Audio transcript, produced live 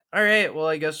All right, well,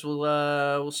 I guess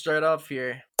we'll start off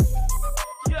here.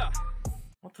 Yeah,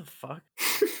 What the fuck?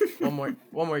 One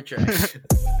more try.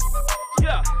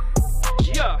 yeah,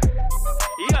 yeah,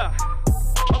 yeah.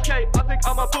 Okay, I think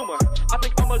I'm a boomer. I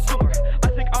think I'm a zoomer. I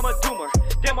think I'm a doomer.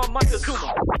 Damn, I'm Mike a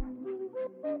zoomer.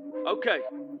 Okay.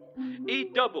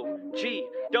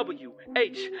 EGGWHITE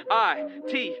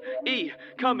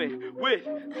coming with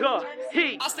the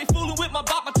heat. I stay fooling with my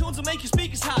bop, my tunes will make your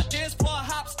speakers hot. Dance floor,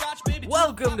 hopscotch, baby.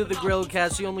 Welcome to the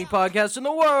Grillcast, the only podcast in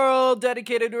the world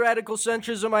dedicated to radical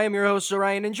centrism. I am your host,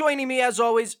 Orion, and joining me, as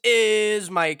always, is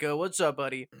Micah. What's up,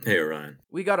 buddy? Hey, Orion.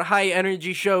 We got a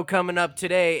high-energy show coming up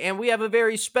today, and we have a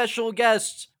very special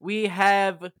guest. We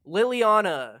have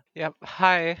Liliana. Yep.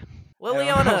 Hi.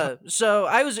 Liliana, so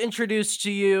I was introduced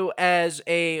to you as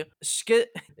a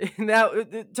Now,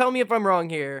 tell me if I'm wrong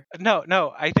here. No.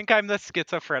 I think I'm the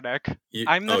schizophrenic.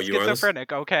 I'm the you are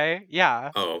schizophrenic. Okay. Yeah.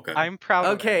 Oh, okay. I'm proud.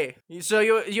 Of it. Okay, so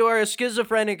you are a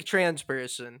schizophrenic trans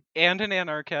person. And an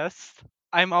anarchist.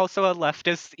 I'm also a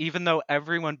leftist, even though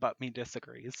everyone but me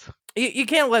disagrees. You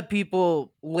can't let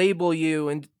people label you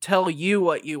and tell you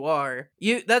what you are.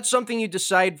 That's something you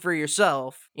decide for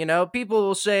yourself. You know, people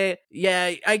will say,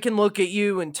 yeah, I can look at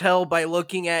you and tell by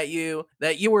looking at you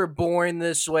that you were born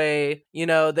this way, you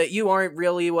know, that you aren't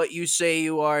really what you say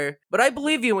you are. But I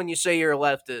believe you when you say you're a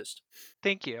leftist.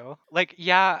 Thank you.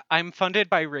 Yeah, I'm funded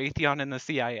by Raytheon and the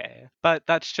CIA, but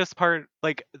that's just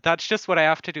that's just what I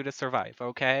have to do to survive,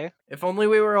 okay? If only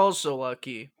we were also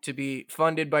lucky to be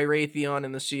funded by Raytheon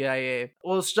and the CIA.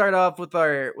 We'll start off with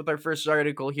our first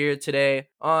article here today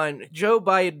on Joe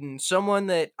Biden, someone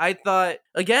that I thought,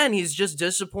 again, he's just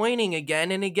disappointing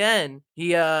again and again.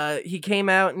 He came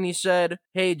out and he said,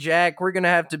 "Hey Jack, we're going to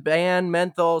have to ban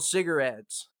menthol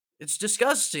cigarettes." It's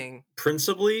disgusting.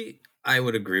 Principally, I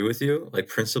would agree with you.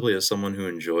 Principally, as someone who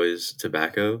enjoys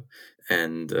tobacco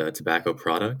and tobacco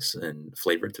products and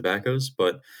flavored tobaccos,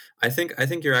 but I think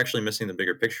you're actually missing the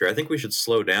bigger picture. I think we should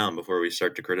slow down before we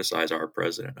start to criticize our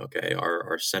president, okay,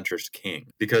 our centrist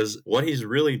king, because what he's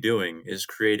really doing is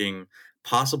creating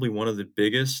possibly one of the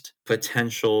biggest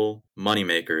potential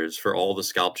moneymakers for all the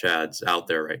scalp chads out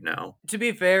there right now. To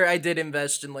be fair, I did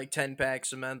invest in 10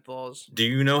 packs of menthols. Do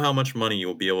you know how much money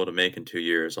you'll be able to make in 2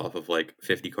 years off of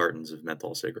 50 cartons of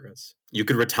menthol cigarettes? You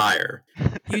could retire.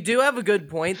 You do have a good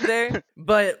point there,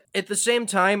 but at the same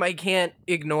time, I can't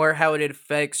ignore how it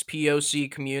affects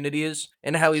POC communities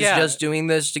and how he's just doing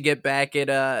this to get back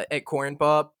at Corn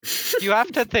Pop. You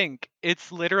have to think,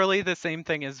 it's literally the same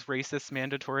thing as racist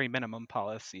mandatory minimum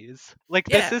policies.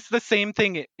 This is the same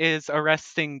thing as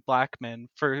arresting black men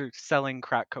for selling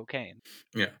crack cocaine.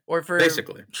 Yeah. Or for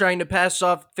basically trying to pass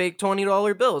off fake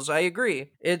 $20 bills. I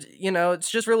agree. It's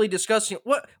just really disgusting.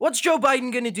 What's Joe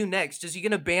Biden going to do next? Is he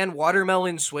going to ban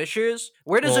watermelon swishers?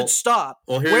 Where does it stop?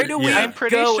 Where do we I'm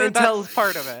pretty go sure until that's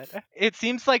part of it. It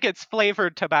seems like it's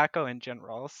flavored tobacco in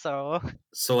general, so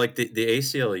the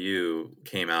ACLU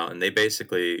came out and they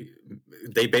basically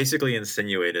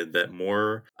insinuated that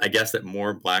more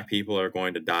black people are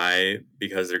going to die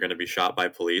because they're going to be shot by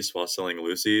police while selling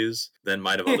Lucy's than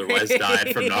might have otherwise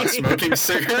died from not smoking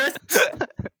cigarettes.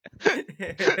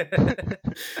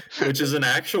 Which is an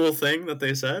actual thing that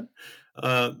they said,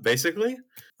 basically.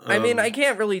 I mean, I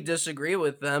can't really disagree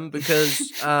with them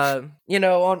because, on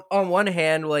one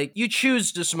hand, you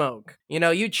choose to smoke.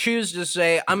 You choose to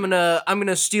say, I'm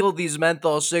gonna steal these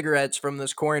menthol cigarettes from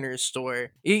this corner store.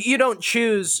 You don't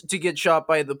choose to get shot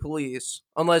by the police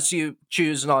unless you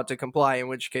choose not to comply, in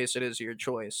which case it is your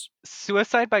choice.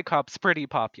 Suicide by cop's pretty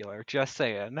popular, just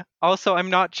saying. Also, I'm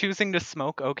not choosing to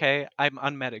smoke, okay? I'm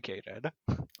unmedicated.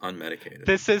 Unmedicated.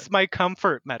 This is my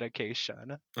comfort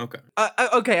medication. Okay.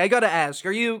 Okay, I gotta ask,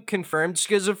 are you confirmed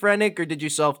schizophrenic or did you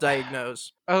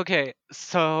self-diagnose? Okay,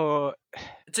 so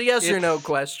it's a yes or no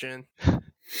question.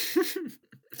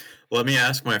 Let me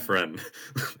ask my friend.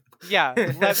 Yeah,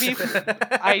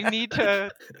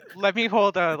 let me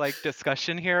hold a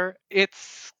discussion here.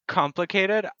 It's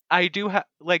complicated. I do have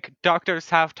doctors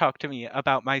have talked to me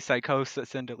about my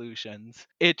psychosis and delusions.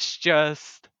 It's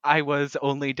just I was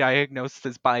only diagnosed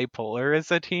as bipolar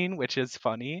as a teen, which is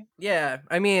funny. Yeah,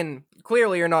 I mean,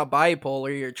 clearly you're not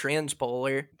bipolar, you're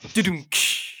transpolar.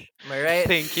 Am I right?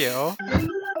 Thank you.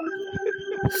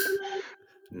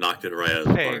 Knocked it right out of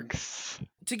the park. Thanks.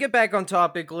 To get back on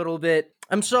topic a little bit,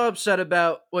 I'm so upset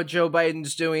about what Joe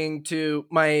Biden's doing to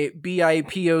my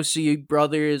BIPOC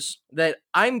brothers that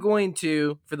I'm going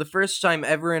to, for the first time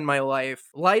ever in my life,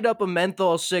 light up a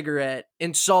menthol cigarette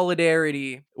in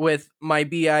solidarity with my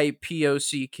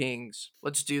BIPOC kings.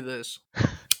 Let's do this.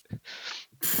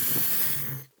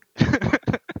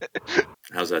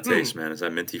 How's that taste, man? Is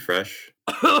that minty fresh?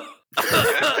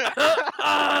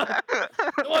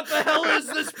 What the hell is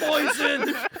this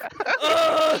poison?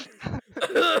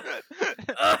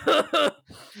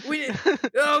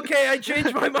 Okay, I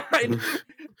changed my mind.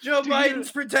 Joe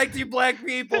Biden's protecting black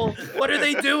people. What are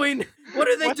they doing? What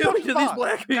are they What the doing to these fuck?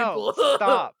 black No,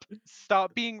 people?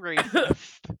 stop being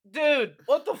racist. Dude,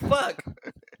 what the fuck?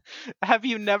 Have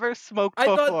you never smoked I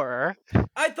thought- before?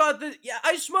 I thought that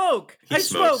I smoke. He I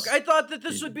smokes. smoke. I thought that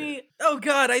this would be. Oh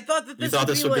God! I thought that You this thought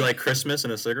this would be like like Christmas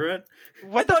and a cigarette?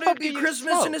 What I the thought fuck it'd be do you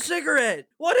Christmas smoke? and a cigarette.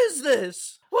 What is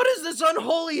this? What is this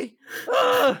unholy?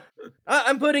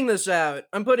 I'm putting this out.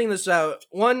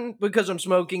 One, because I'm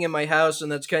smoking in my house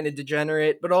and that's kind of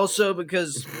degenerate, but also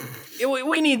because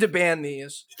we need to ban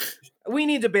these.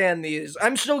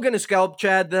 I'm still gonna scalp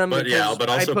Chad them. But yeah, because but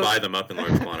I also put- buy them up in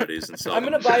large quantities and sell I'm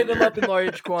them. gonna buy them your- up in large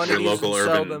your quantities local and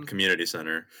sell urban them. community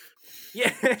center.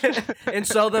 Yeah, and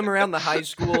sell them around the high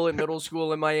school and middle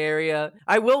school in my area.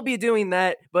 I will be doing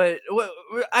that, but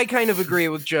I kind of agree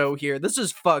with Joe here. This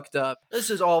is fucked up. This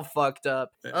is all fucked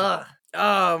up. Ugh.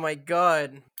 Oh my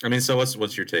God. I mean, so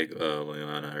what's your take,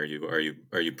 Leona? Are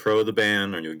you pro the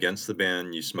ban? Are you against the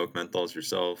ban? You smoke menthols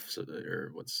yourself,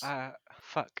 or what's?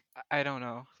 Fuck. I don't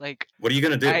know. Like, What are you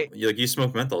gonna do? I- You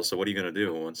smoke menthol, so what are you gonna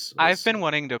do once? I've been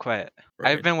wanting to quit.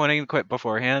 Right. I've been wanting to quit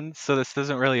beforehand, so this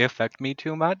doesn't really affect me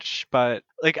too much. But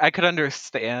like, I could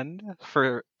understand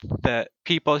for that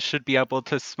people should be able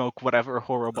to smoke whatever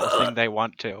horrible thing they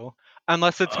want to,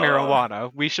 unless it's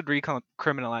marijuana. We should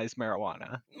criminalize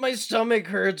marijuana. My stomach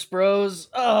hurts, bros.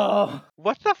 Oh,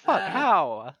 What the fuck?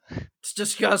 How? it's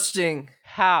disgusting.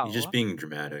 How? You're just being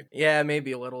dramatic. Yeah,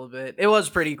 maybe a little bit. It was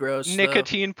pretty gross. though.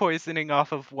 Nicotine poisoning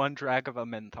off of one drag of a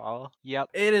menthol. Yep.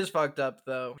 It is fucked up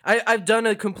though. I've done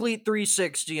a complete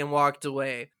 360 and walked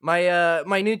away. My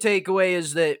new takeaway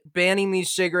is that banning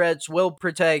these cigarettes will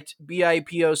protect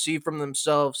BIPOC from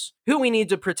themselves, who we need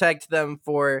to protect them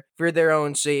for their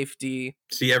own safety.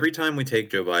 See, every time we take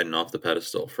Joe Biden off the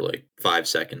pedestal for like 5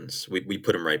 seconds, we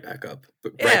put him right back up.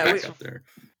 Yeah, Right back up there.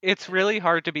 It's really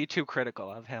hard to be too critical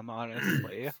of him,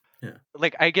 honestly. Yeah.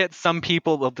 Like, I get some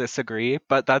people will disagree,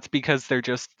 but that's because they're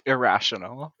just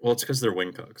irrational. Well, it's because they're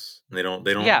wing cooks. They don't.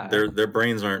 Yeah. Their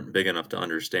brains aren't big enough to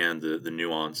understand the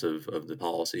nuance of the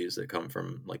policies that come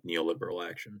from like neoliberal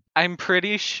action. I'm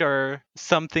pretty sure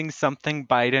something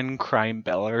Biden crime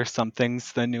bill or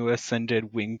something's the new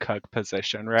ascended wing cook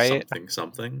position, right?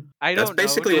 Something. I That's don't know.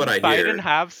 basically Did what I Biden hear.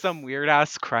 have some weird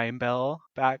ass crime bill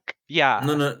back? Yeah.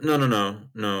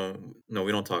 No.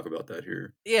 We don't talk about that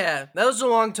here. Yeah, that was a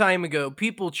long time ago.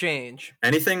 People change.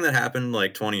 Anything that happened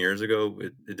like 20 years ago,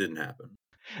 it didn't happen.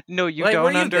 No, you Like,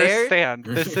 were don't you there? understand.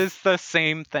 This is the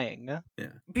same thing.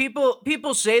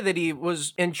 People say that he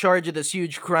was in charge of this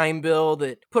huge crime bill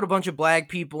that put a bunch of black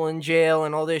people in jail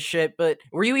and all this shit, but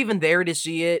were you even there to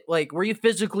see it? Like, were you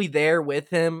physically there with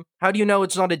him? How do you know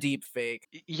it's not a deep fake?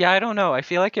 Yeah, I don't know. I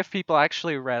feel like if people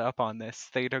actually read up on this,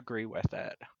 they'd agree with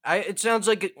it. It sounds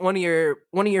like one of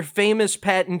your famous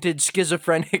patented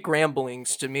schizophrenic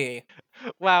ramblings to me.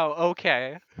 Wow,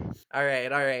 okay. All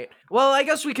right. Well, I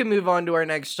guess we can move on to our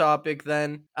next topic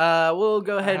then. We'll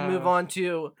go ahead and move on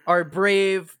to our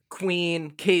brave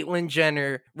queen, Caitlyn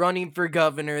Jenner, running for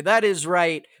governor. That is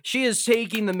right. She is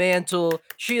taking the mantle.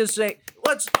 She is saying,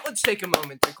 let's take a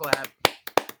moment to clap.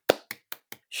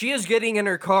 She is getting in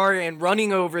her car and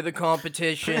running over the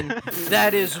competition.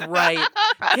 That is right.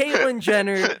 Caitlyn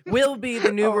Jenner will be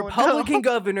the new Republican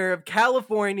governor of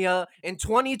California in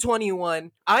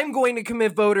 2021. I'm going to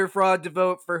commit voter fraud to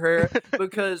vote for her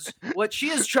because what she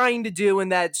is trying to do in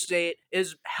that state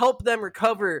is help them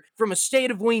recover from a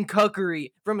state of wing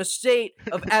cuckery, from a state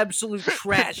of absolute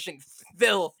trash and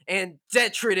filth and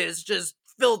detritus, just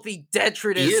filthy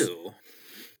detritus. Ew.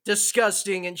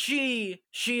 Disgusting. And she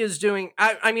is doing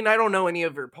I mean, I don't know any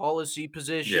of her policy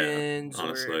positions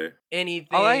honestly. or anything.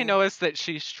 All I know is that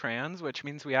she's trans, which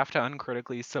means we have to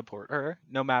uncritically support her,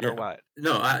 no matter Yeah. what.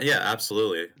 No, yeah,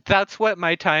 absolutely. That's what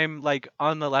my time, like,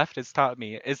 on the left has taught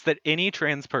me, is that any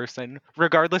trans person,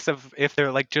 regardless of if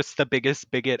they're, like, just the biggest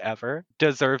bigot ever,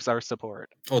 deserves our support.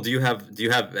 Well, do you have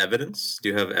evidence? Do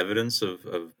you have evidence of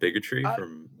bigotry of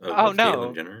no.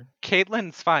 Caitlyn Jenner?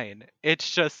 Caitlyn's fine.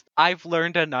 It's just, I've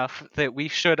learned enough that we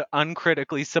should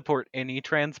uncritically support any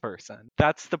trans person.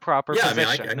 That's the proper Yeah, position.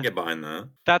 I mean, I can get behind that.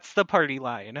 That's the party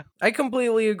line. I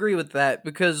completely agree with that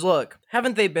because look,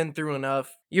 haven't they been through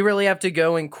enough? You really have to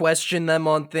go and question them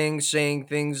on things, saying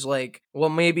things like, well,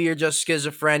 maybe you're just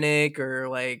schizophrenic, or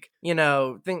like,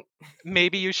 think.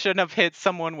 Maybe you shouldn't have hit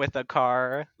someone with a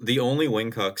car. The only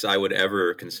wingcucks I would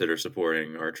ever consider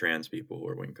supporting are trans people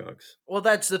or wingcucks. Well,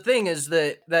 that's the thing, is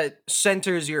that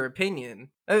centers your opinion.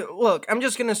 Look, I'm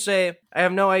just gonna say I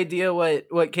have no idea what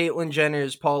Caitlyn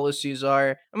Jenner's policies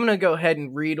are. I'm gonna go ahead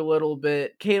and read a little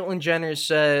bit. Caitlyn Jenner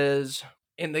says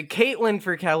in the Caitlyn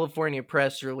for California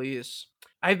press release,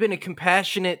 I've been a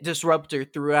compassionate disruptor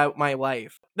throughout my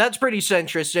life. That's pretty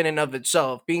centrist in and of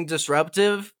itself. Being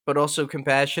disruptive, but also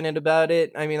compassionate about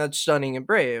it. I mean, that's stunning and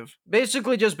brave.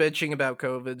 Basically, just bitching about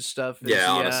COVID stuff.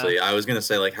 Yeah, honestly, I was gonna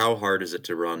say, like, how hard is it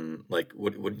to run? Like,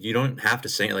 what you don't have to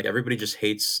say. Like, everybody just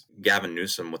hates Gavin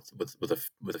Newsom with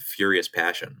a furious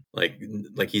passion. Like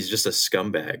he's just a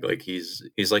scumbag. Like he's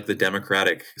like the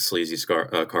Democratic sleazy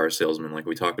car salesman. Like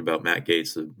we talked about Matt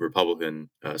Gaetz, the Republican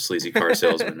sleazy car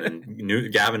salesman,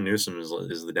 and Gavin Newsom is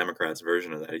the Democrats'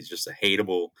 version of that. He's just a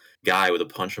hateable guy with a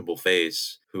punchable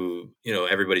face who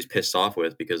everybody's pissed off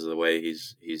with because of the way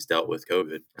he's dealt with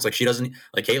COVID. It's like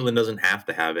Caitlyn doesn't have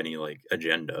to have any like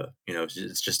agenda.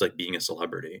 It's just like being a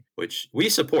celebrity, which we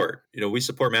support. We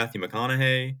support Matthew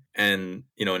McConaughey and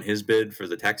in his bid for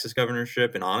the Texas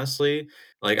governorship. And honestly,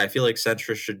 like I feel like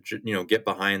centrists should get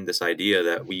behind this idea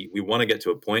that we want to get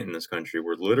to a point in this country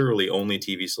where literally only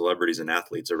TV celebrities and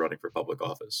athletes are running for public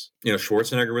office.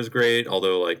 Schwarzenegger was great,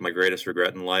 although like my greatest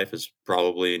regret in life is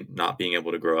probably not being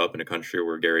able to grow up in a country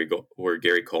where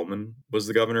Gary Coleman was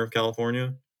the governor of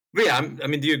California. But yeah, I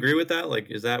mean, do you agree with that? Like,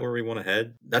 is that where we want to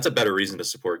head? That's a better reason to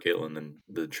support Caitlyn than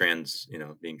the trans,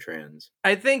 being trans.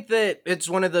 I think that it's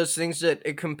one of those things that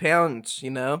it compounds,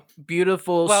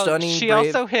 Beautiful, stunning, she brave.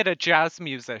 also hit a jazz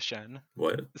musician.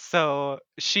 What? So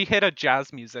she hit a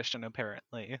jazz musician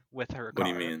apparently with her car.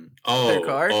 What do you mean? Their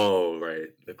car? Oh, right,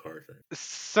 the car thing.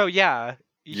 So yeah,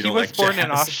 he was like born jazz?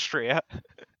 in Austria.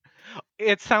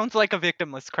 It sounds like a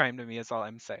victimless crime to me, is all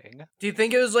I'm saying. Do you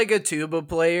think it was like a tuba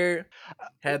player?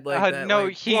 Had like that? No,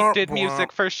 like, he bwomp, did bwomp.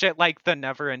 music for shit like The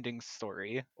Never-Ending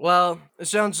Story. Well, it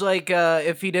sounds like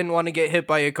if he didn't want to get hit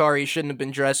by a car, he shouldn't have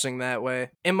been dressing that way.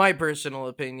 In my personal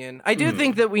opinion. I do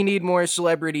think that we need more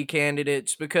celebrity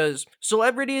candidates because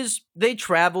celebrities, they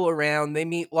travel around, they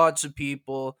meet lots of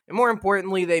people, and more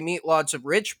importantly, they meet lots of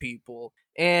rich people.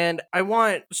 And I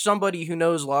want somebody who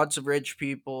knows lots of rich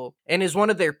people and is one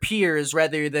of their peers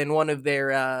rather than one of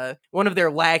their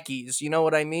lackeys. You know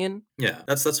what I mean? Yeah,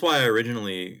 that's why I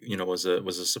originally, was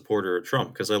a supporter of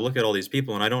Trump, because I look at all these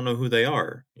people and I don't know who they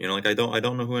are. Like I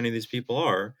don't know who any of these people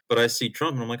are, but I see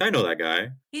Trump and I'm like, I know that guy.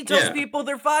 He tells people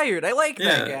they're fired. I like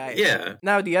that guy. Yeah.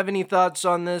 Now, do you have any thoughts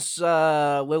on this,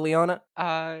 Liliana?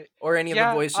 Or any of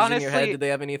the voices in your head? Do they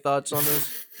have any thoughts on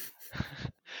this?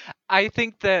 I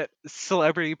think that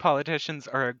celebrity politicians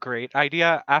are a great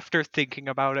idea after thinking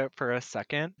about it for a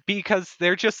second, because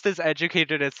they're just as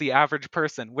educated as the average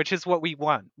person, which is what we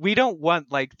want. We don't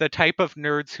want like the type of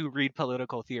nerds who read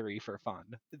political theory for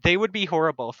fun. They would be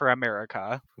horrible for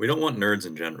America. We don't want nerds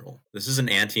in general. This is an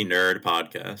anti-nerd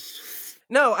podcast.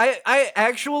 No, I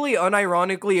actually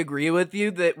unironically agree with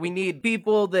you that we need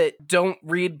people that don't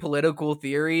read political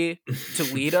theory to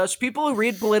lead us. People who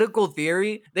read political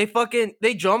theory,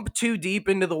 they jump too deep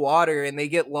into the water and they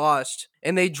get lost.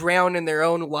 And they drown in their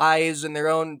own lies and their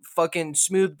own fucking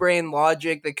smooth brain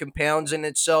logic that compounds in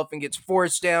itself and gets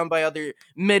forced down by other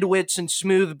midwits and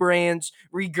smooth brains,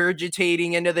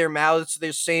 regurgitating into their mouths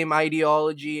their same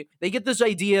ideology. They get this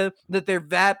idea that their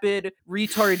vapid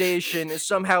retardation is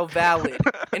somehow valid.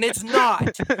 And it's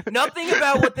not. Nothing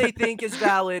about what they think is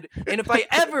valid. And if I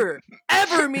ever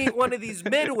meet one of these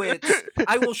midwits,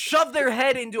 I will shove their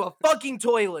head into a fucking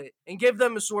toilet and give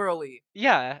them a swirly.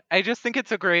 Yeah, I just think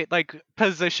it's a great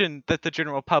position that the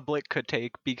general public could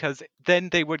take, because then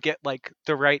they would get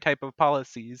the right type of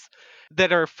policies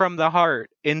that are from the heart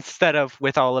instead of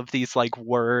with all of these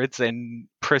words and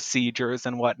procedures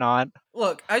and whatnot.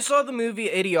 Look, I saw the movie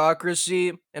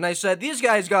Idiocracy and I said, these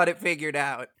guys got it figured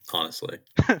out. Honestly.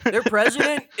 Their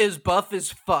president is buff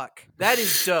as fuck. That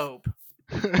is dope.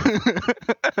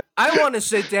 I want to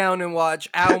sit down and watch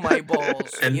Ow My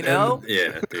Balls,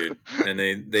 yeah, dude. And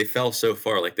they fell so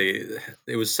far.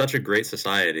 It was such a great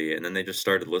society, and then they just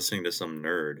started listening to some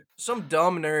nerd. Some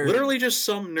dumb nerd. Literally just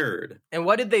some nerd. And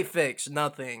what did they fix?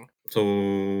 Nothing. So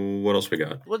what else we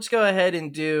got? Let's go ahead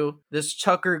and do this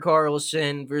Tucker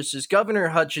Carlson versus Governor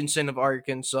Hutchinson of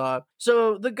Arkansas.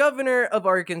 So the governor of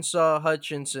Arkansas,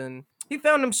 Hutchinson, he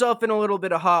found himself in a little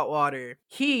bit of hot water.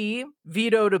 He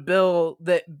vetoed a bill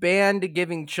that banned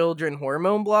giving children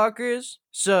hormone blockers.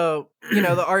 So,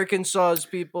 the Arkansas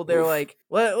people, they're like,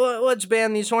 let's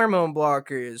ban these hormone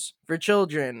blockers for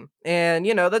children. And,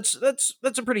 that's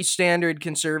a pretty standard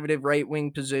conservative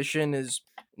right-wing position, is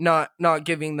not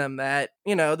giving them that.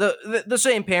 The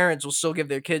same parents will still give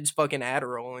their kids fucking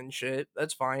Adderall and shit.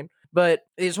 That's fine. But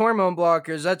these hormone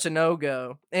blockers, that's a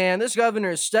no-go. And this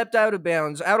governor stepped out of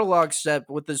bounds, out of lockstep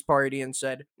with this party, and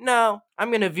said, no, I'm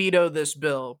going to veto this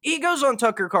bill. He goes on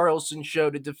Tucker Carlson's show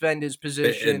to defend his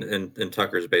position. And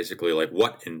Tucker's basically like,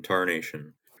 what in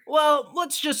tarnation? Well,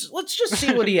 let's just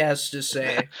see what he has to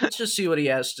say. Let's just see what he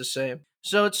has to say.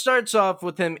 So it starts off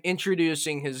with him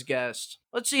introducing his guest.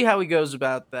 Let's see how he goes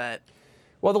about that.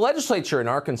 Well, the legislature in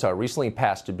Arkansas recently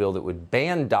passed a bill that would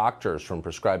ban doctors from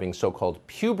prescribing so-called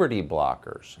puberty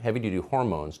blockers, heavy-duty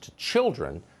hormones, to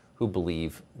children who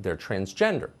believe they're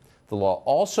transgender. The law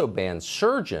also bans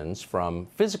surgeons from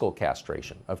physical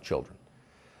castration of children.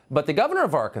 But the governor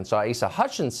of Arkansas, Asa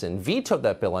Hutchinson, vetoed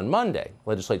that bill on Monday.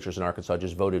 Legislatures in Arkansas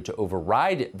just voted to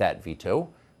override that veto,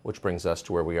 which brings us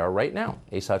to where we are right now.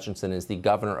 Asa Hutchinson is the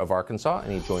governor of Arkansas,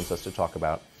 and he joins us to talk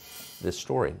about this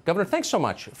story. Governor, thanks so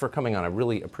much for coming on. I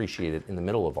really appreciate it in the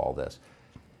middle of all this.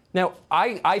 Now,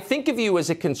 I think of you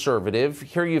as a conservative.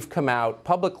 Here you've come out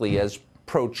publicly as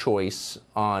pro-choice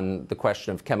on the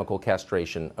question of chemical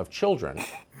castration of children.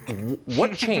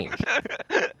 What changed?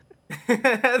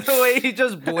 The way he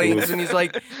just blinks and he's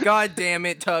like, God damn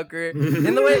it, Tucker.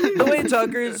 And the way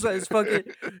Tucker says, fucking,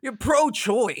 you're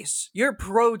pro-choice. You're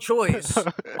pro-choice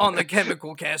on the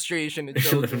chemical castration of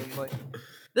children. Like,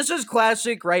 this is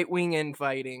classic right-wing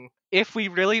infighting. If we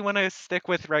really want to stick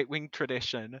with right-wing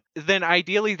tradition, then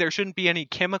ideally there shouldn't be any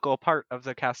chemical part of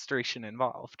the castration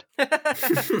involved.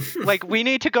 Like, we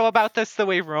need to go about this the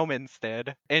way Romans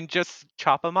did and just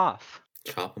chop them off.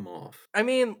 Chop them off. I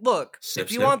mean, look, Snip,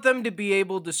 if you snip. want them to be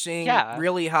able to sing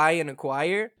really high in a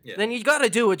choir, then you gotta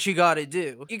do what you gotta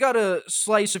do. You gotta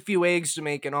slice a few eggs to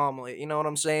make an omelet, you know what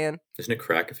I'm saying? Isn't it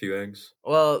crack a few eggs?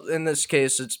 Well, in this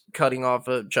case, it's cutting off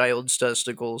a child's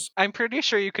testicles. I'm pretty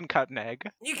sure you can cut an egg.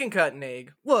 You can cut an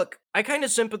egg. Look, I kind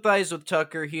of sympathize with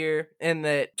Tucker here in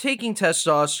that taking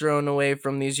testosterone away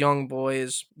from these young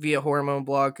boys via hormone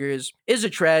blockers is a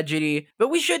tragedy, but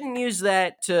we shouldn't use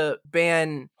that to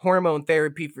ban hormone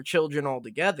therapy for children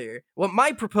altogether. What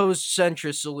my proposed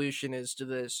centrist solution is to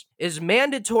this is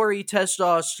mandatory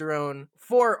testosterone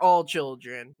for all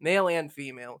children, male and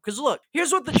female. Because look,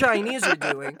 here's what the Chinese are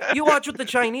doing. You watch what the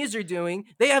Chinese are doing.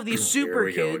 They have these super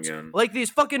kids, like these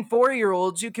fucking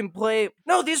 4-year-olds who can play.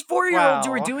 No, these 4-year-olds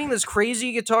who are doing this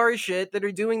crazy guitar shit, that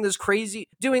are doing this crazy,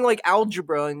 doing like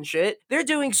algebra and shit. They're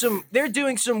doing some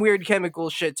weird chemical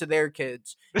shit to their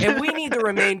kids, and we need to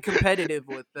remain competitive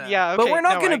with them. Yeah, okay, but we're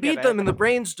not no, gonna I get beat them it. in the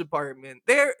brains department.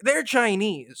 They're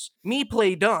Chinese. Me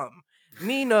play dumb.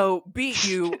 Me no beat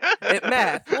you at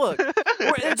math. Look,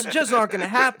 it's just not going to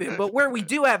happen. But where we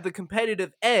do have the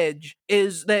competitive edge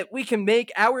is that we can make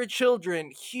our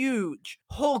children huge,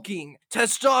 hulking,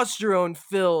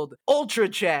 testosterone-filled ultra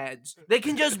chads. They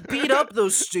can just beat up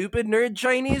those stupid nerd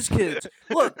Chinese kids.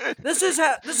 Look, this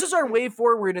is our way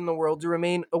forward in the world to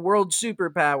remain a world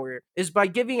superpower, is by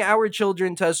giving our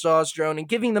children testosterone and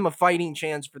giving them a fighting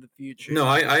chance for the future. No,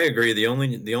 I agree. The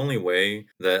only way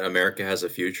that America has a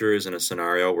future is in a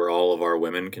scenario where all of our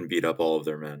women can beat up all of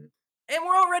their men. And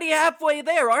we're already halfway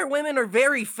there. Our women are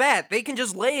very fat. They can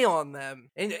just lay on them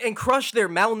and crush their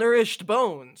malnourished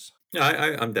bones.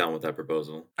 Yeah, I'm down with that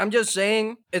proposal. I'm just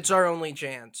saying, it's our only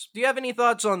chance. Do you have any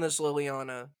thoughts on this,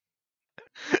 Liliana?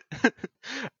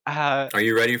 Are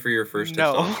you ready for your first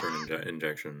No. testosterone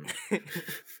injection?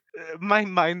 My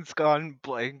mind's gone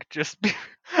blank.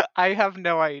 I have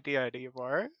no idea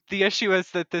anymore. The issue is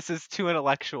that this is too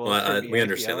intellectual. For me, We I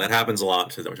understand. feel. That happens a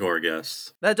lot to our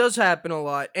guests. That does happen a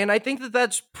lot. And I think that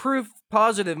that's proof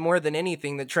positive more than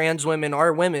anything that trans women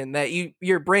are women, that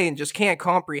your brain just can't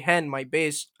comprehend my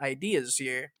base ideas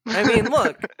here. I mean,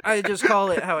 look, I just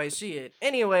call it how I see it.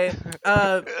 Anyway,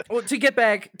 well, to get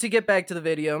back to the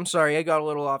video, I'm sorry, I got a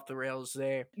little off the rails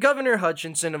there. Governor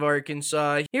Hutchinson of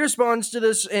Arkansas, he responds to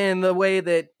this in the way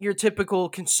that your typical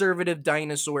conservative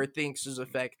dinosaur thinks is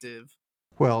effective.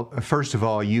 Well, first of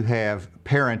all, you have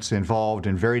parents involved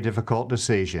in very difficult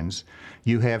decisions.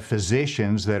 You have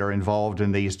physicians that are involved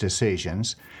in these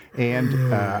decisions. And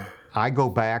I go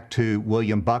back to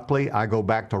William Buckley. I go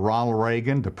back to Ronald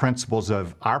Reagan, the principles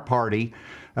of our party,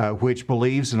 which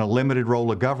believes in a limited role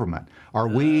of government. Are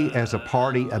we, as a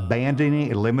party,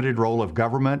 abandoning a limited role of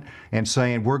government and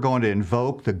saying we're going to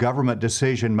invoke the government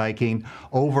decision-making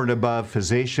over and above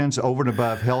physicians, over and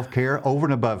above health care, over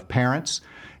and above parents?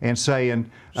 and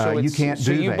saying So you it's- can't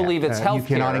so do you that. believe it's You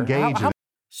cannot healthcare. engage in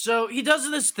So he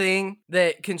does this thing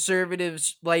that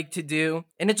conservatives like to do,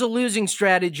 and it's a losing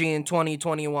strategy in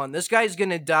 2021. This guy's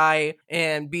gonna die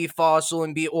and be fossil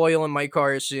and be oil in my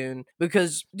car soon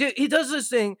because he does this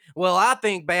thing. Well, I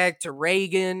think back to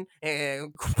Reagan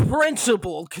and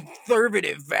principled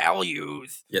conservative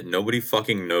values. Yet nobody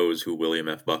fucking knows who William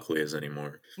F. Buckley is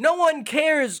anymore. No one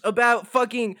cares about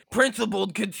fucking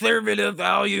principled conservative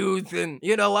values and,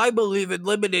 I believe in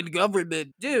limited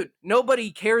government. Dude,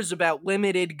 nobody cares about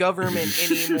limited government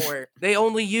anymore. They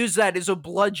only use that as a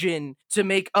bludgeon to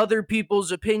make other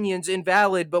people's opinions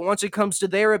invalid, but once it comes to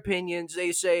their opinions,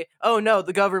 they say, oh no,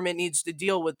 the government needs to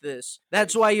deal with this.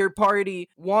 That's why your party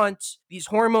wants these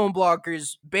hormone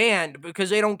blockers banned, because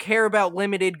they don't care about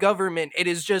limited government. It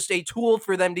is just a tool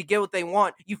for them to get what they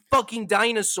want. You fucking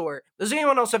dinosaur. Does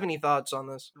anyone else have any thoughts on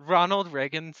this? Ronald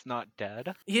Reagan's not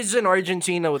dead. He's in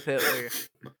Argentina with Hitler.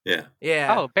 Yeah.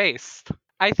 Yeah. Oh, based.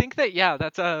 I think that, yeah,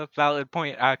 that's a valid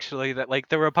point, actually, that, like,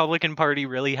 the Republican Party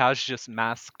really has just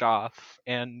masked off.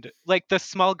 And, like, the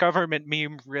small government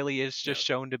meme really is just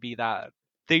shown to be that.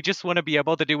 They just want to be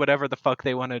able to do whatever the fuck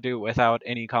they want to do without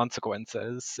any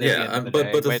consequences. At the end of the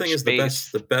day, but the which thing is,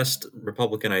 the best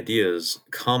Republican ideas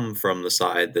come from the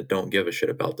side that don't give a shit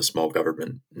about the small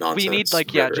government nonsense. we need,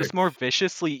 like, rhetoric. just more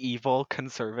viciously evil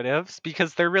conservatives,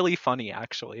 because they're really funny,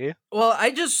 actually. Well,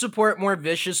 I just support more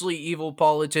viciously evil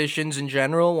politicians in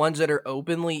general, ones that are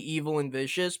openly evil and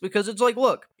vicious, because it's like,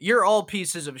 look, you're all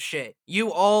pieces of shit.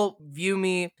 You all view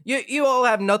me, you all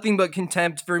have nothing but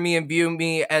contempt for me and view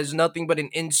me as nothing but an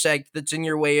insect that's in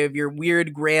your way of your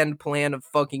weird grand plan of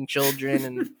fucking children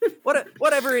and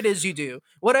whatever it is you do.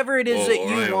 Whatever it is that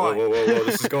you Ryan, want. Whoa,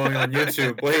 this is going on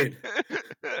YouTube. Wait.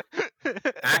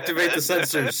 Activate the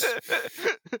censors.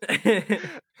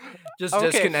 Just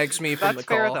Okay, disconnects me from That's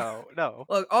the fair, call. though. No.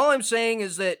 Look, all I'm saying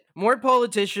is that more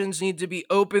politicians need to be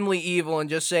openly evil and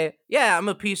just say, yeah, I'm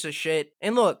a piece of shit.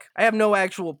 And look, I have no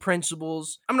actual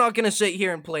principles. I'm not going to sit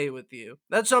here and play with you.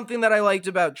 That's something that I liked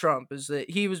about Trump, is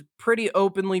that he was pretty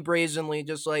openly, brazenly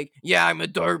just like, yeah, I'm a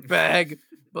dirtbag,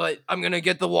 but I'm going to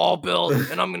get the wall built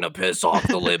and I'm going to piss off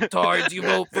the libtards. You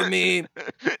vote for me.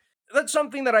 That's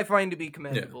something that I find to be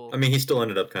commendable. Yeah. I mean, he still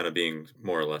ended up kind of being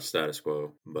more or less status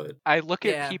quo, but I look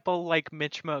Yeah. at people like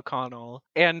Mitch McConnell,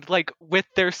 and, like, with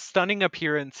their stunning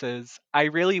appearances, I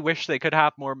really wish they could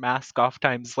have more mask-off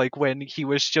times, like when he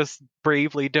was just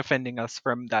bravely defending us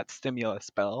from that stimulus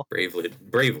bill.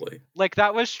 bravely. Like,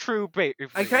 that was true bravery.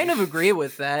 I kind of agree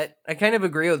with that. I kind of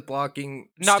agree with blocking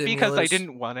Not because I stimulus.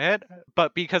 didn't want it,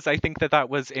 but because I think that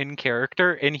was in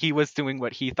character, and he was doing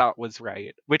what he thought was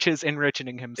right, which is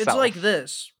enriching himself. It's like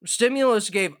this. Stimulus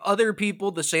gave other people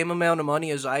the same amount of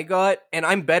money as I got, and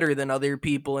I'm better than other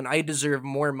people, and I deserve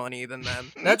more money than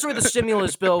them. That's where the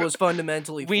stimulus bill was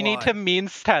fundamentally We need to flawed.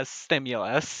 means test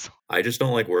stimulus. I just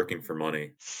don't like working for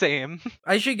money. Same.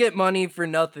 I should get money for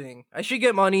nothing. I should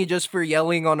get money just for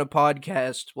yelling on a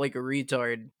podcast like a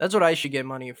retard. That's what I should get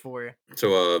money for.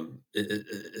 So,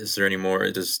 is there any more?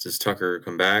 Does Tucker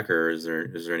come back, or is there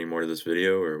any more to this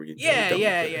video? Or are we? Yeah.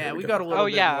 Are We done got a with little Oh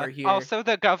bit yeah. more here. Also,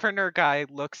 the governor guy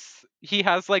he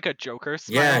has like a Joker it?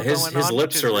 smile. Yeah, going his on,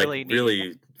 lips which are is like really neat.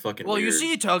 really fucking. Well, you weird.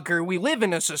 see, Tucker, we live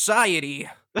in a society.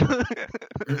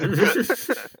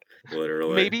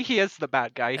 Literally. Maybe he is the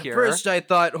bad guy At here. first, I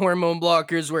thought hormone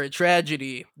blockers were a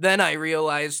tragedy. Then I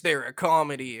realized they're a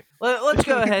comedy. Let's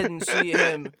go ahead and see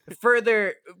him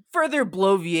further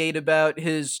bloviate about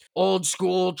his old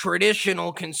school,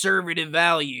 traditional conservative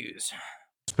values.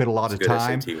 Spent a lot of That's a good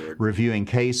time SAT word. reviewing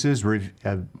cases,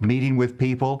 meeting with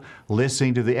people,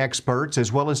 listening to the experts,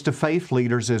 as well as to faith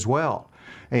leaders as well.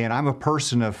 And I'm a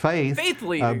person of faith, Faith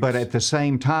leaders. but at the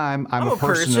same time, I'm a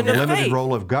person of limited faith.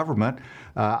 role of government.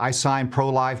 I sign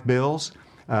pro-life bills.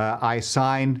 I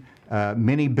sign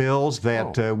many bills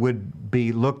that would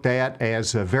be looked at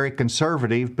as very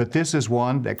conservative, but this is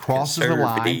one that crosses the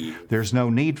line. Conservative. There's no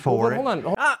need for it. Hold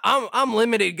on. I'm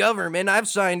limited government. I've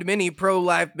signed many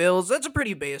pro-life bills. That's a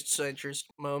pretty based centrist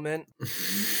moment.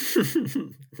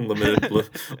 limited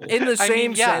In the I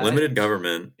same mean, yeah. sentence. limited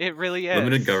government. It really is.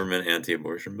 Limited government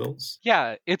anti-abortion bills.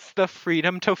 Yeah, it's the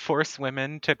freedom to force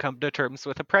women to come to terms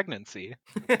with a pregnancy.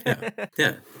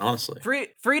 Yeah, honestly.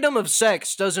 Freedom of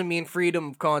sex doesn't mean freedom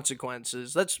of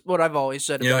consequences. That's what I've always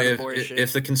said You know, about if abortion.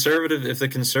 the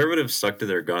conservatives stuck to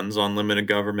their guns on limited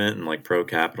government and like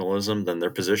pro-capitalism, then their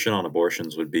position on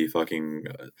abortions would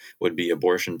would be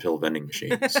abortion pill vending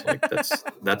machines. Like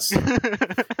that's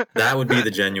that would be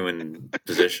the genuine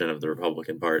position of the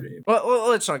Republican Party. Well,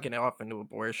 let's not get off into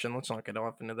abortion. Let's not get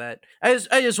off into that. I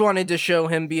just wanted to show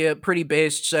him be a pretty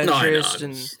based No, I know, centrist,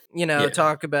 and yeah.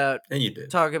 talk about And you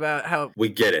did. How We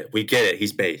get it.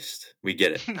 He's based. We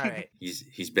get it. all right.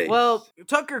 He's based. Well,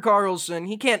 Tucker Carlson,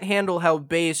 he can't handle how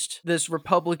based this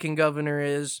Republican governor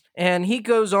is, and he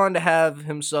goes on to have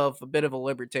himself a bit of a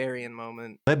libertarian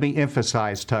moment. Let me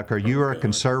emphasize, Tucker, you are a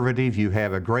conservative. You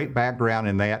have a great background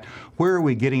in that. Where are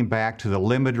we getting back to the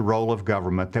limited role of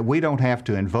government, that we don't have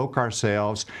to invoke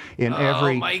ourselves in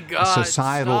every my God,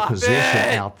 societal stop position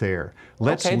it. out there?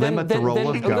 Let's Okay, limit the role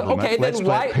of government. Let's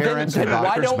let parents and why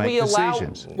doctors don't make we allow?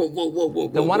 decisions.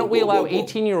 Then why don't we allow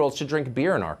 18-year-olds to drink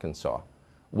beer in Arkansas?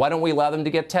 Why don't we allow them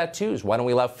to get tattoos? Why don't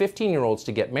we allow 15-year-olds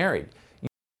to get married?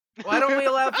 Why don't we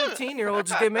allow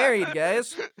 15-year-olds to get married,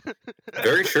 guys?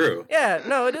 Very true. Yeah,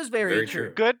 no, it is very, Very true.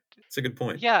 true. Good. It's a good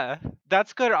point. Yeah,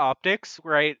 that's good optics,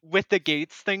 right? With the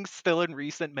Gates thing still in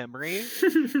recent memory.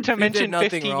 To mention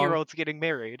nothing 15-year-olds getting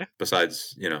married.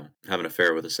 Besides, have an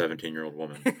affair with a 17-year-old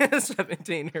woman.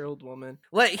 17-year-old woman.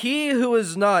 Let he who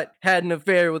has not had an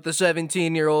affair with a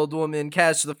 17-year-old woman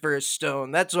cast the first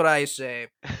stone. That's what I say.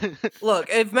 Look,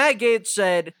 if Matt Gaetz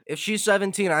said, if she's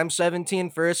 17, I'm 17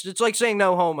 first, it's like saying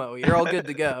no homo. You're all good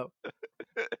to go.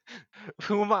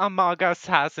 Whom among us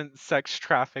hasn't sex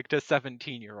trafficked a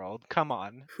 17-year-old? Come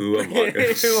on. Who among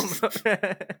us?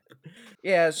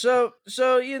 Yeah, so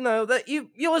that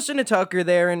you listen to Tucker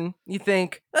there and you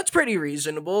think that's pretty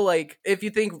reasonable. Like, if you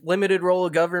think limited role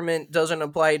of government doesn't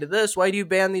apply to this, why do you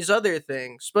ban these other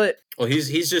things? But Well,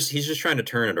 he's just trying to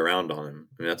turn it around on him.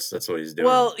 I mean, that's what he's doing.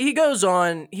 well, he goes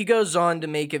on to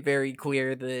make it very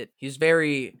clear that he's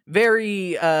very,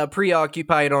 very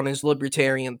preoccupied on his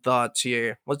libertarian thoughts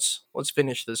here. Let's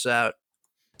finish this out.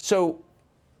 So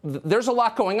there's a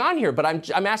lot going on here, but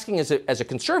I'm asking as a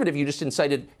conservative, you just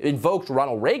invoked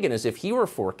Ronald Reagan as if he were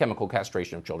for chemical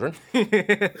castration of children.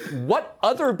 What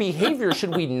other behavior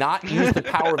should we not use the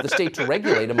power of the state to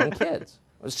regulate among kids?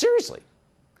 Seriously.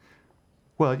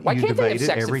 Well, Why you can't they have debate it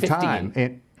sex at every 15? time.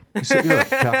 And so, look,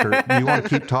 Tucker, you want to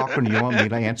keep talking, or you want me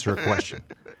to answer a question?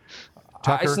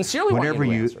 Tucker, I sincerely want you whenever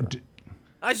to answer.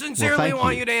 I sincerely thank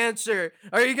want you. you to answer.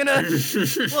 Are you gonna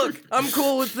look? I'm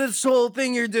cool with this whole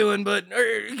thing you're doing, but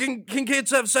can kids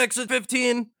have sex at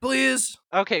 15, please?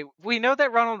 Okay, we know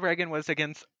that Ronald Reagan was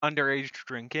against underage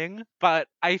drinking, but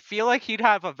I feel like he'd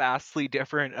have a vastly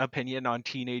different opinion on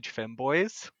teenage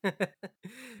femboys.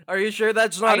 Are you sure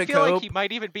that's not I a feel cope? like he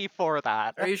might even be for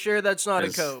that. Are you sure that's not a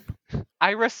Yes. cope?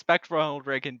 I respect Ronald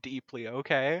Reagan deeply,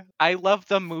 okay? I love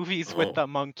the movies Oh. with the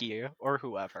monkey, or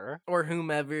whoever. Or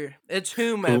whomever. It's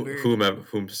whomever.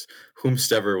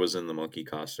 Whomstever was in the monkey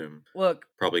costume. Look,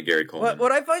 Probably Gary Coleman.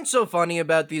 what I find so funny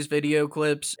about these video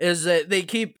clips is that they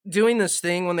keep doing this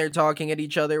thing when they're talking at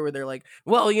each other where they're like,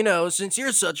 well, since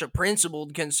you're such a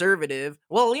principled conservative,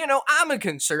 well, I'm a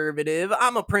conservative,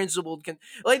 I'm a principled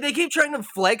like, they keep trying to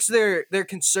flex their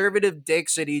conservative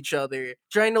dicks at each other,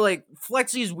 trying to like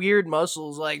flex these weird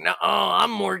muscles like, no,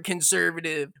 I'm more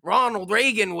conservative. Ronald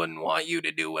Reagan wouldn't want you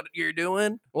to do what you're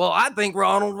doing. Well, I think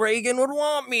Ronald Reagan would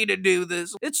want me to do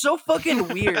this. It's so fucking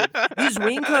weird. These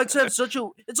wing cucks have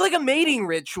it's like a mating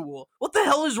ritual. What the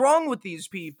hell is wrong with these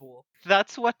people?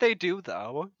 That's what they do,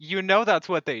 though. You know that's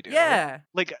what they do. Yeah.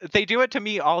 Like, they do it to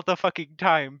me all the fucking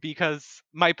time because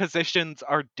my positions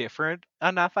are different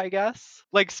enough, I guess.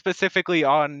 Like, specifically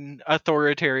on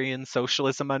authoritarian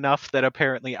socialism enough that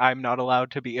apparently I'm not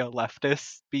allowed to be a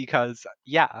leftist because,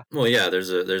 yeah. Well, yeah, there's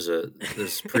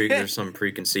some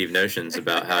preconceived notions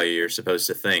about how you're supposed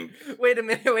to think. Wait a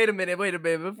minute.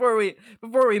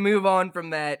 Before we move on from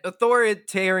that,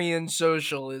 authoritarian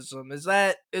socialism, is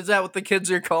that what the kids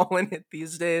are calling it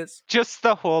these days? Just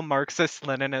the whole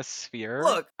Marxist-Leninist sphere.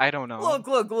 Look, I don't know.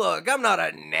 Look, I'm not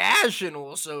a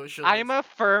national socialist. I'm a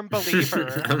firm believer.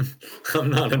 I'm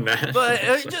not a man. But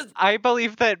just I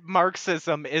believe that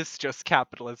Marxism is just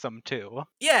capitalism too,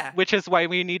 yeah. which is why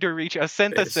we need to reach a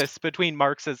synthesis between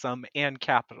Marxism and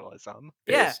capitalism.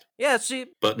 Yeah, see,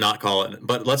 But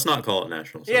let's not call it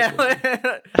national socialism.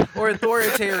 yeah, or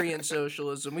authoritarian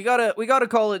socialism. We gotta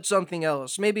call it something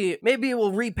else. Maybe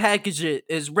we'll repackage it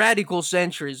as radical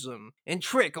centrism and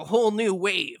trick a whole new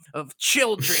wave of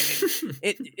children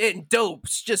and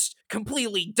dopes, just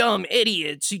completely dumb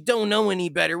idiots who don't know any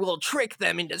better. We'll trick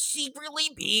them into secretly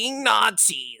being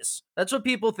Nazis. That's what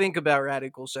people think about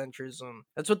radical centrism.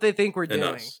 That's what they think we're And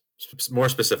doing. us, more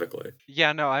specifically.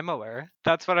 Yeah, no, I'm aware.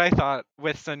 That's what I thought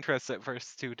with centrists at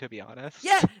first too, to be honest.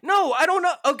 Yeah, no, I don't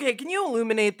know. Okay, can you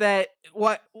illuminate that?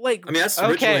 What, like, I mean, that's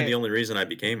originally Okay. the only reason I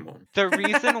became one. The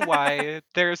reason why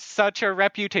there's such a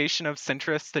reputation of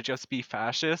centrists to just be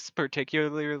fascists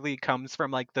particularly comes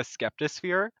from like the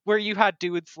skeptosphere, where you had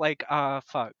dudes like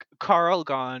Carl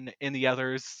Ghosn and the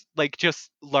others like just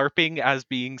LARPing as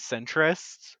being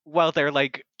centrists while they're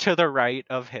like to the right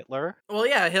of Hitler. well,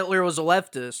 yeah, Hitler was a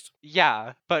leftist.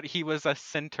 Yeah, but he was a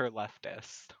center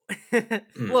leftist.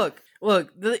 Look,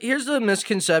 here's the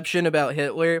misconception about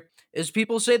Hitler. Is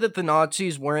people say that the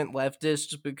Nazis weren't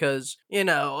leftists because,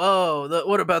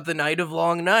 what about the Night of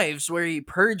Long Knives where he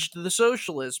purged the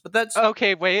socialists? But that's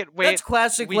Okay, wait. that's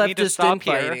classic We need to leftist stop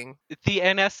here. infighting. The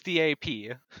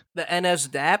NSDAP. The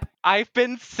NSDAP? I've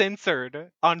been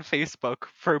censored on Facebook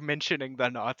for mentioning the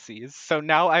Nazis, so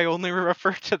now I only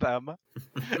refer to them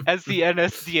as the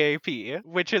NSDAP,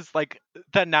 which is like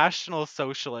the National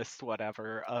Socialist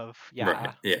whatever of, yeah. Right.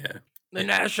 Yeah. The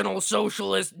National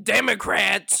Socialist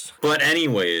Democrats! But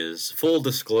anyways, full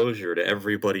disclosure to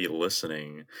everybody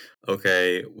listening,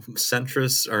 okay,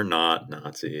 centrists are not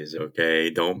Nazis, okay?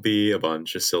 Don't be a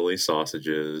bunch of silly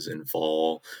sausages and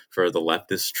fall for the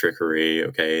leftist trickery,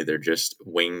 okay? They're just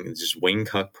wing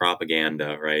cuck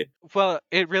propaganda, right? Well,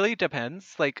 it really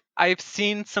depends. Like, I've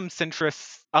seen some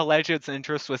alleged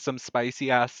centrists with some spicy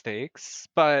ass takes,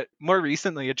 but more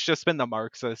recently it's just been the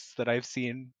Marxists that I've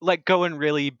seen like going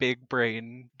really big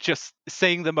brain, just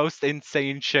saying the most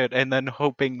insane shit and then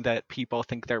hoping that people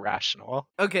think they're rational.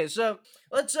 Okay, so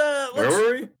let's Where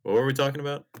were we? What were we talking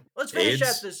about? let's finish AIDS?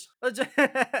 up this.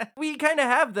 We kind of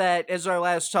have that as our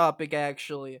last topic,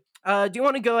 actually. Do you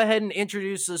want to go ahead and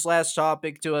introduce this last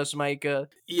topic to us, Micah?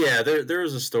 Yeah, there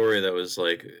was a story that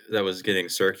was getting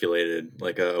circulated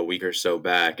like a week or so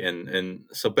back, and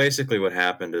so basically what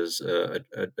happened is a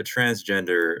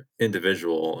transgender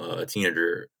individual, a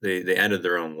teenager, they ended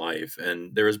their own life,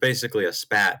 and there was basically a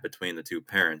spat between the two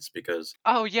parents because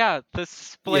Oh yeah, the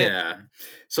split yeah,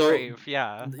 so grave,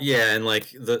 yeah. yeah, and like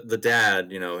the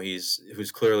dad,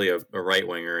 who's clearly a right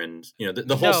winger, and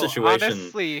the whole No, situation.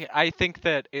 honestly, I think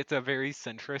that it's a very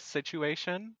centrist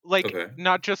situation. Like, Okay.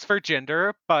 not just for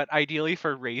gender, but ideally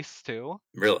for race too.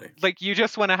 Really? Like, you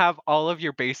just want to have all of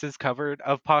your bases covered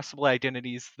of possible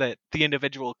identities that the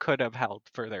individual could have held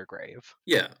for their grave.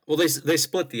 Yeah. Well, they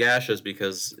split the ashes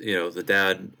because the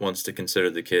dad wants to consider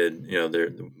the kid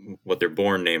what their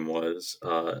born name was,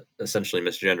 essentially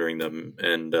misgendering them,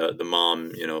 and the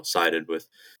mom sided with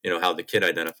how the kid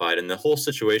identified, and the whole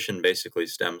situation basically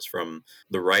stems from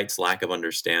the right's lack of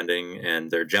understanding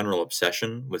and their general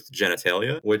obsession with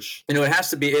genitalia, which it has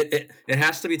to be it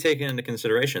has to be taken into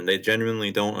consideration. They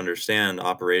genuinely don't understand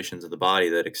operations of the body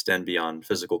that extend beyond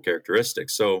physical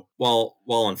characteristics. So while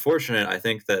unfortunate, I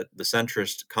think that the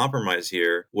centrist compromise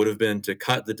here would have been to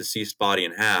cut the deceased body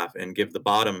in half and give the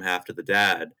bottom half to the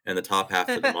dad and the top half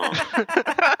to the mom.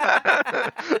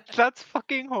 That's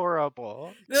fucking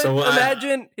horrible. So,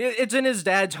 imagine it's in his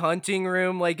dad's hunting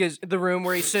room, like the room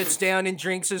where he sits down and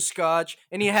drinks his scotch,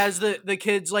 and he has the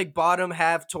kid's like bottom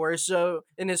half torso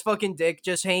and his fucking dick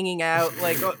just hanging out,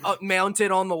 like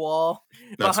mounted on the wall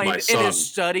That's my in son. his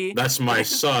study. That's my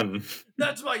son.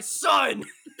 That's my son.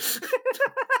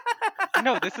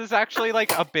 No, this is actually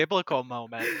like a biblical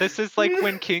moment. This is like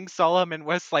when King Solomon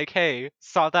was like, "Hey,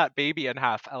 saw that baby in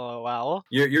half, lol."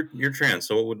 You're trans,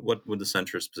 so what would the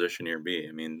centrist position here be?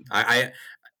 I mean,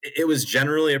 it was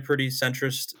generally a pretty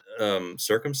centrist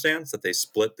circumstance that they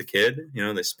split the kid.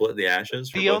 They split the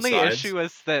ashes. For The both only sides. issue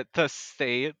is that the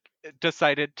state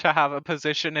decided to have a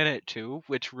position in it too,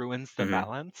 which ruins the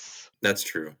balance. That's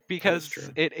true. Because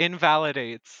it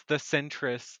invalidates the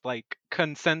centrist like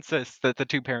consensus that the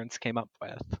two parents came up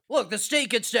with. Look, the state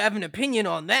gets to have an opinion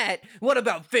on that. What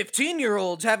about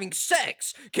 15-year-olds having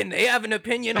sex? Can they have an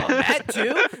opinion on that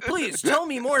too? Please tell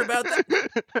me more about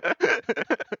that.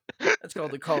 That's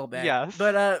called a callback. Yes.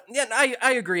 But yeah,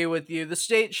 I agree with you. The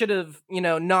state should have,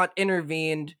 not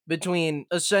intervened between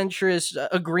a centrist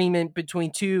agreement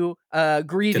between two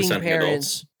grieving Consenting parents.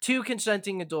 adults. Two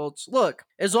consenting adults. Look,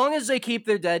 as long as they keep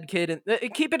their dead kid,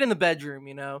 keep it in the bedroom,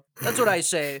 That's what I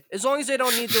say. As long as they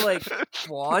don't need to, like,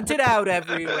 flaunt it out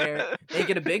everywhere, make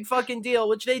it a big fucking deal,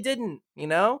 which they didn't,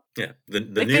 Yeah, the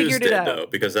They news figured it did, out. though,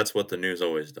 because that's what the news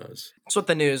always does. That's what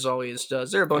the news always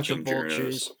does. They're a bunch of Fucking journos.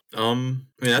 vultures. I mean,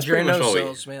 that's pretty much all Journo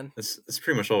cells, man. That's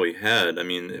pretty much all we had. I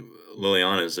mean,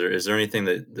 Liliana, is there anything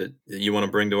that you want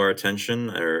to bring to our attention,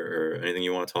 or anything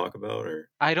you want to talk about, or?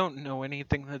 I don't know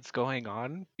anything that's going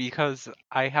on because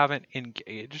I haven't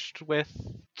engaged with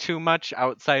too much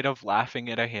outside of laughing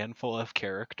at a handful of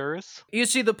characters. You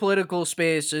see, the political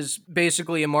space is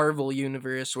basically a Marvel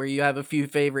universe where you have a few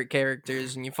favorite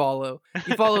characters and you follow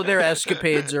their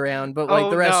escapades around, but like Oh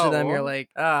the rest of them, you're no. like,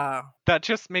 ah. That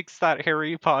just makes that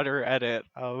Harry Potter edit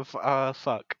of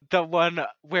fuck. The one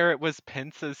where it was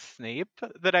Pence as Snape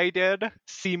that I did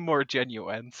seem more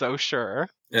genuine, so sure.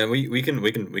 Yeah, we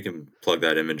can plug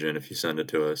that image in if you send it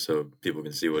to us so people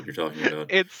can see what you're talking about.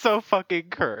 It's so fucking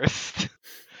cursed.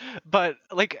 But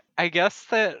like I guess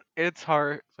that it's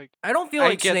hard like I don't feel I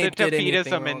like get Snape the did anything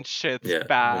defeatism wrong. and shit's Yeah,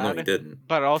 bad. well, no, he didn't.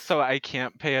 But also I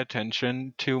can't pay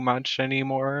attention too much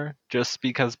anymore just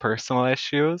because personal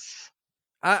issues.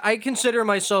 I consider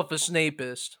myself a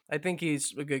Snapeist. I think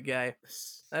he's a good guy.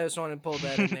 I just want to pull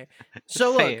that in there.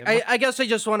 So look, Same. I guess I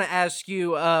just want to ask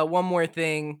you one more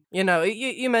thing. You know,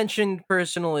 you mentioned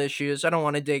personal issues. I don't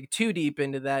want to dig too deep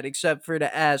into that, except for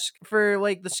to ask for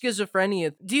like the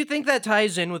schizophrenia. Do you think that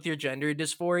ties in with your gender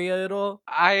dysphoria at all?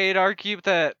 I'd argue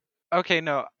that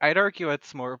I'd argue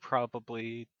it's more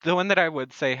probably the one that I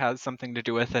would say has something to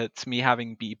do with it's me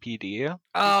having BPD. Oh,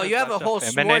 because you have a that's whole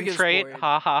feminine trait. smorgasbord.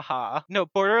 Ha ha ha. No,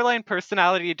 borderline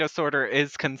personality disorder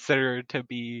is considered to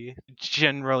be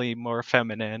generally more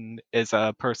feminine is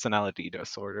a personality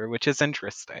disorder, which is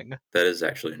interesting. That is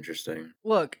actually interesting.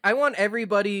 Look, I want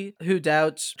everybody who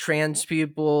doubts trans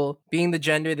people being the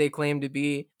gender they claim to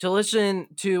be to listen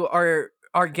to our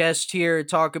guest here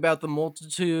talk about the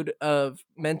multitude of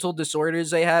mental disorders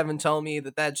they have and tell me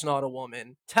that that's not a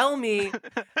woman. Tell me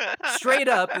straight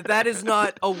up that that is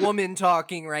not a woman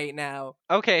talking right now.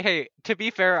 Okay, hey, to be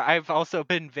fair, I've also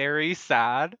been very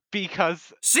sad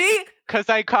because See?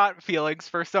 I caught feelings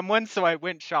for someone, so I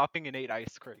went shopping and ate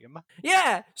ice cream.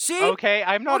 Yeah, see? Okay,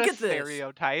 I'm not Look a at this.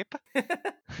 stereotype.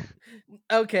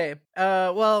 Okay.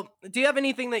 Well, do you have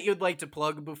anything that you'd like to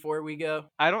plug before we go?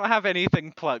 I don't have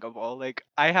anything pluggable. Like,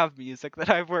 I have music that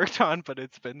I've worked on, but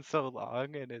it's been so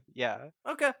long, and yeah.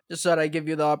 Okay. Just thought I'd give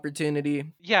you the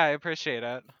opportunity. Yeah, I appreciate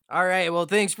it. All right. Well,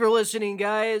 thanks for listening,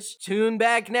 guys. Tune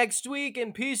back next week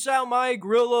and peace out, my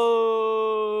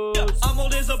Grillos. I'm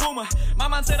old as a boomer. My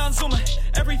mindset on Zoomer.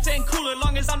 Everything cooler,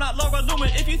 long as I'm not Laura Loomer.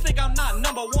 If you think I'm not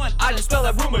number one, I just spell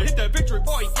that rumor. Hit the victory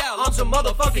royale on some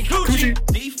motherfucking coochie.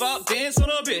 Default dance on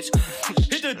a bitch.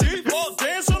 Hit the default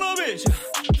dance on a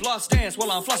bitch. Floss dance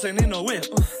while I'm flossing in the whip.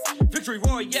 Victory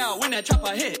royale when that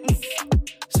chopper hit.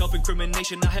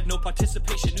 Self-incrimination, I have no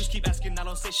participation. News keep asking, I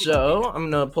don't say shit. So I'm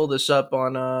gonna pull this up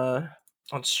on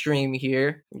stream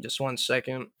here. Just 1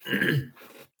 second.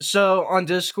 So on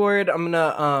Discord, I'm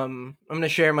gonna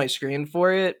share my screen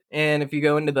for it, and if you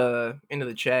go into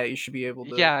the chat, you should be able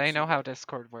to. Yeah, I know how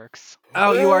Discord works.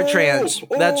 Oh, you are trans.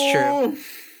 That's true.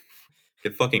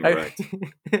 Get fucking wrecked.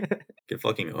 Get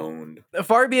fucking owned.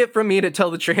 Far be it from me to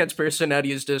tell the trans person how to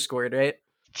use Discord, right?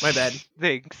 My bad.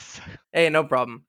 Thanks. Hey, no problem.